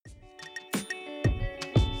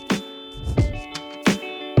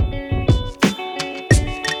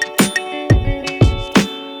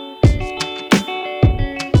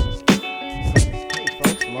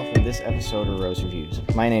show to Rose Reviews.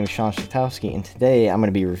 My name is Sean Shatowski, and today I'm going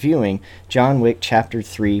to be reviewing John Wick Chapter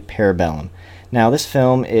 3 Parabellum. Now, this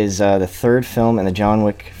film is the third film in the John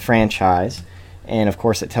Wick franchise, and of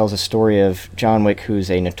course it tells a story of John Wick, who's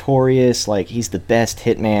a notorious, he's the best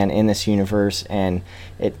hitman in this universe, and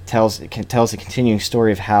it tells a continuing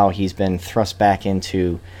story of how he's been thrust back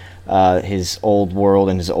into his old world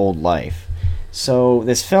and his old life. So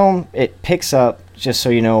this film, it picks up, just so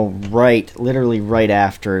you know, literally right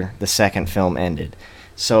after the second film ended.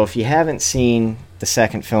 So if you haven't seen the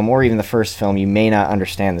second film or even the first film, you may not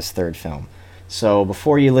understand this third film. So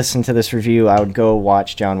before you listen to this review, I would go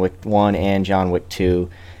watch John Wick 1 and John Wick 2,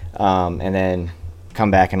 and then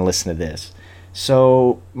come back and listen to this.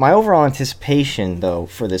 So my overall anticipation, though,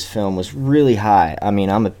 for this film was really high. I mean,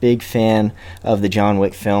 I'm a big fan of the John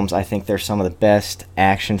Wick films. I think they're some of the best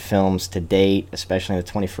action films to date, especially in the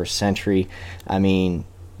 21st century. I mean,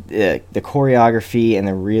 the choreography and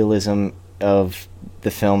the realism of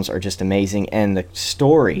the films are just amazing, and the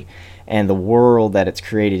story and the world that it's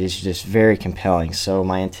created is just very compelling. So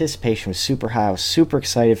my anticipation was super high. I was super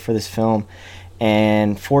excited for this film.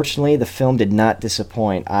 And fortunately, the film did not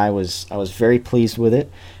disappoint. I was very pleased with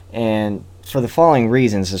it, and for the following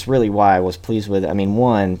reasons is really why I was pleased with it. I mean,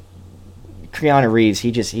 one, Keanu Reeves,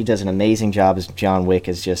 he does an amazing job as John Wick,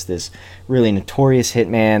 as just this really notorious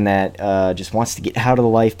hitman that just wants to get out of the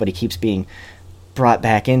life, but he keeps being brought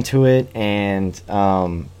back into it, and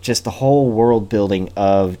just the whole world building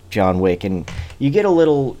of John Wick, and you get a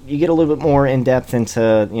little bit more in depth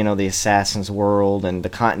into the Assassin's world and the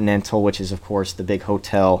Continental, which is of course the big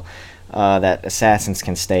hotel that assassins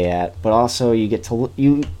can stay at. But also you get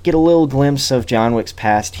a little glimpse of John Wick's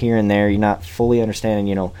past here and there. You're not fully understanding.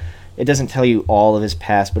 It doesn't tell you all of his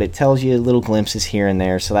past, but it tells you little glimpses here and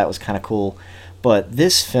there. So that was kind of cool. But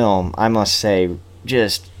this film, I must say,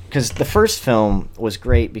 just because the first film was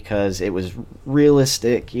great because it was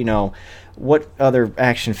realistic. What other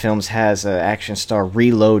action films has an action star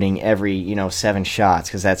reloading every 7 shots?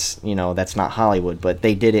 Because that's not Hollywood, but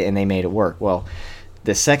they did it and they made it work. Well,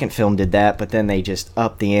 the second film did that, but then they just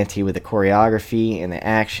upped the ante with the choreography and the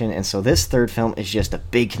action, and so this third film is just a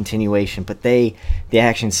big continuation. But the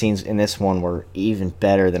action scenes in this one were even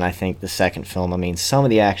better than I think the second film. I mean, some of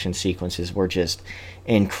the action sequences were just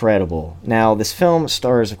incredible. Now, this film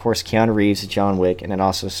stars, of course, Keanu Reeves as John Wick, and it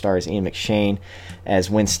also stars Ian McShane as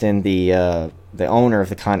Winston, the owner of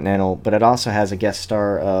the Continental, but it also has a guest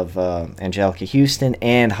star of Anjelica Huston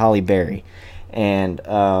and Halle Berry. And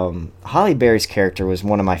Halle Berry's character was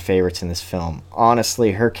one of my favorites in this film.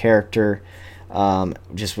 Honestly, her character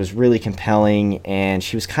just was really compelling, and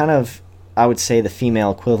she was kind of, I would say, the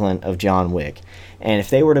female equivalent of John Wick. And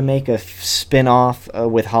if they were to make a spin-off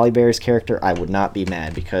with Halle Berry's character, I would not be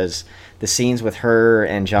mad, because the scenes with her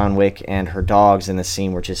and John Wick and her dogs in the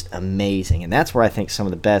scene were just amazing. And that's where I think some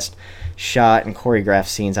of the best shot and choreographed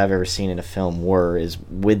scenes I've ever seen in a film is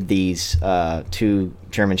with these two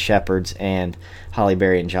German Shepherds and Halle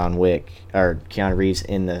Berry and John Wick, or Keanu Reeves,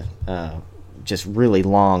 in the just really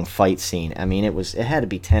long fight scene. I mean, it had to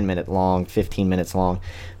be 10-minute long, 15 minutes long.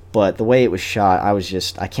 But the way it was shot,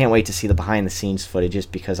 I can't wait to see the behind-the-scenes footage,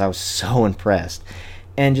 just because I was so impressed.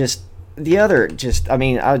 And I was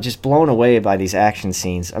just blown away by these action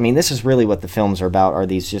scenes. I mean, this is really what the films are about, are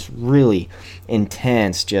these just really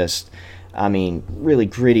intense, really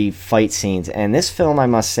gritty fight scenes. And this film, I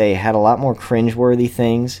must say, had a lot more cringeworthy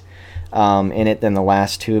things in it than the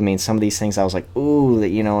last two. I mean, some of these things I was like, ooh,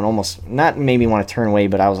 and almost not made me want to turn away,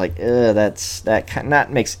 but I was like, that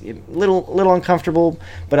makes it a little uncomfortable.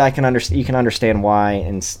 But you can understand why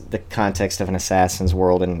in the context of an assassin's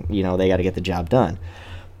world, and they got to get the job done.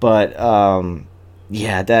 But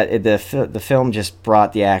the film just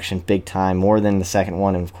brought the action big time, more than the second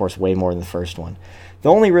one, and of course way more than the first one. The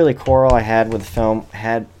only really quarrel I had with the film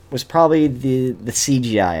was probably the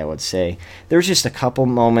CGI, I would say. There was just a couple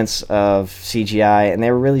moments of CGI, and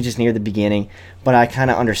they were really just near the beginning, but I kind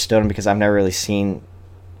of understood them because I've never really seen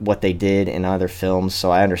what they did in other films,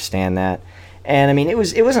 so I understand that. And I mean, it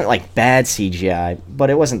wasn't like bad CGI, but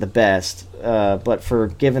it wasn't the best. But for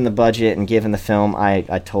given the budget and given the film, I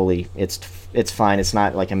totally, it's fine. It's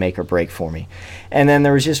not like a make or break for me. And then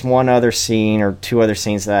there was just one other scene or two other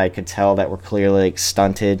scenes that I could tell that were clearly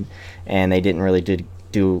stunted, and they didn't really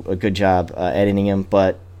do a good job editing them.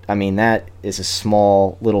 But I mean, that is a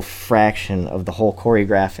small little fraction of the whole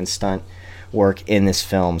choreograph and stunt work in this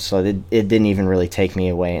film, so it didn't even really take me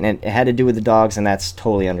away. And it had to do with the dogs, and that's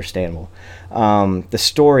totally understandable. The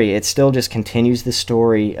story, it still just continues the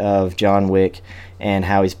story of John Wick and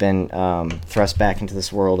how he's been thrust back into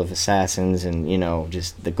this world of assassins and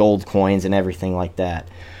just the gold coins and everything like that.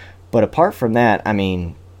 But apart from that, I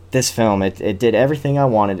mean, this film, it did everything I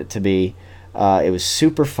wanted it to be. It was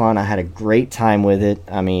super fun. I had a great time with it.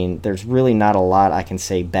 I mean, there's really not a lot I can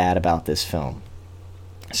say bad about this film.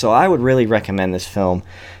 So I would really recommend this film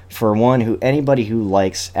for anybody who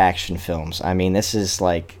likes action films. I mean, this is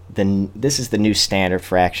the new standard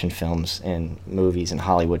for action films and movies in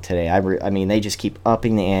Hollywood today. I mean, they just keep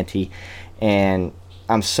upping the ante, and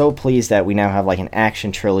I'm so pleased that we now have like an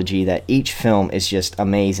action trilogy that each film is just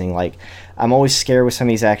amazing. Like, I'm always scared with some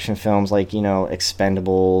of these action films, like, you know,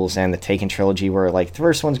 Expendables and the Taken trilogy, where like the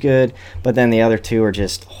first one's good, but then the other two are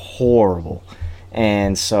just horrible.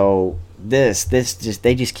 And so they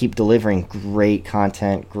just keep delivering great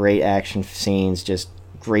content, great action scenes, just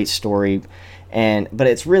great story. But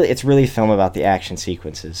it's really a film about the action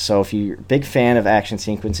sequences. So if you're a big fan of action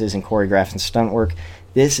sequences and choreographed and stunt work,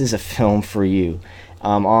 this is a film for you.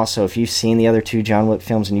 Also, if you've seen the other two John Wick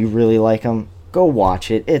films and you really like them, go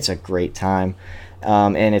watch it. It's a great time.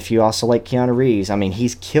 And if you also like Keanu Reeves, I mean,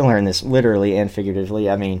 he's killer in this, literally and figuratively.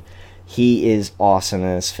 I mean, he is awesome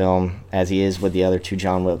in this film, as he is with the other two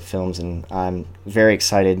John Wick films, and I'm very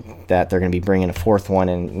excited that they're going to be bringing a fourth one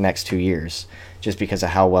in the next 2 years, just because of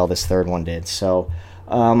how well this third one did. So,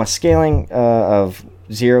 a scaling of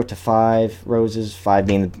 0 to 5 roses, 5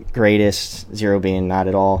 being the greatest, 0 being not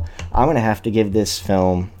at all, I'm going to have to give this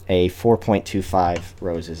film a 4.25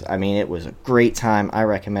 roses. I mean, it was a great time. I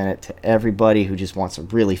recommend it to everybody who just wants a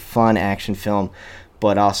really fun action film,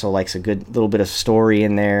 but also likes a good little bit of story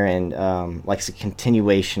in there, and likes a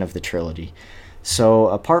continuation of the trilogy. So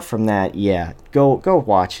apart from that, yeah, go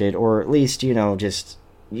watch it, or at least, you know, just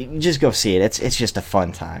go see it. It's just a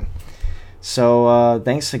fun time. So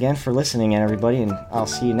thanks again for listening, everybody, and I'll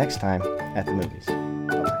see you next time at the movies.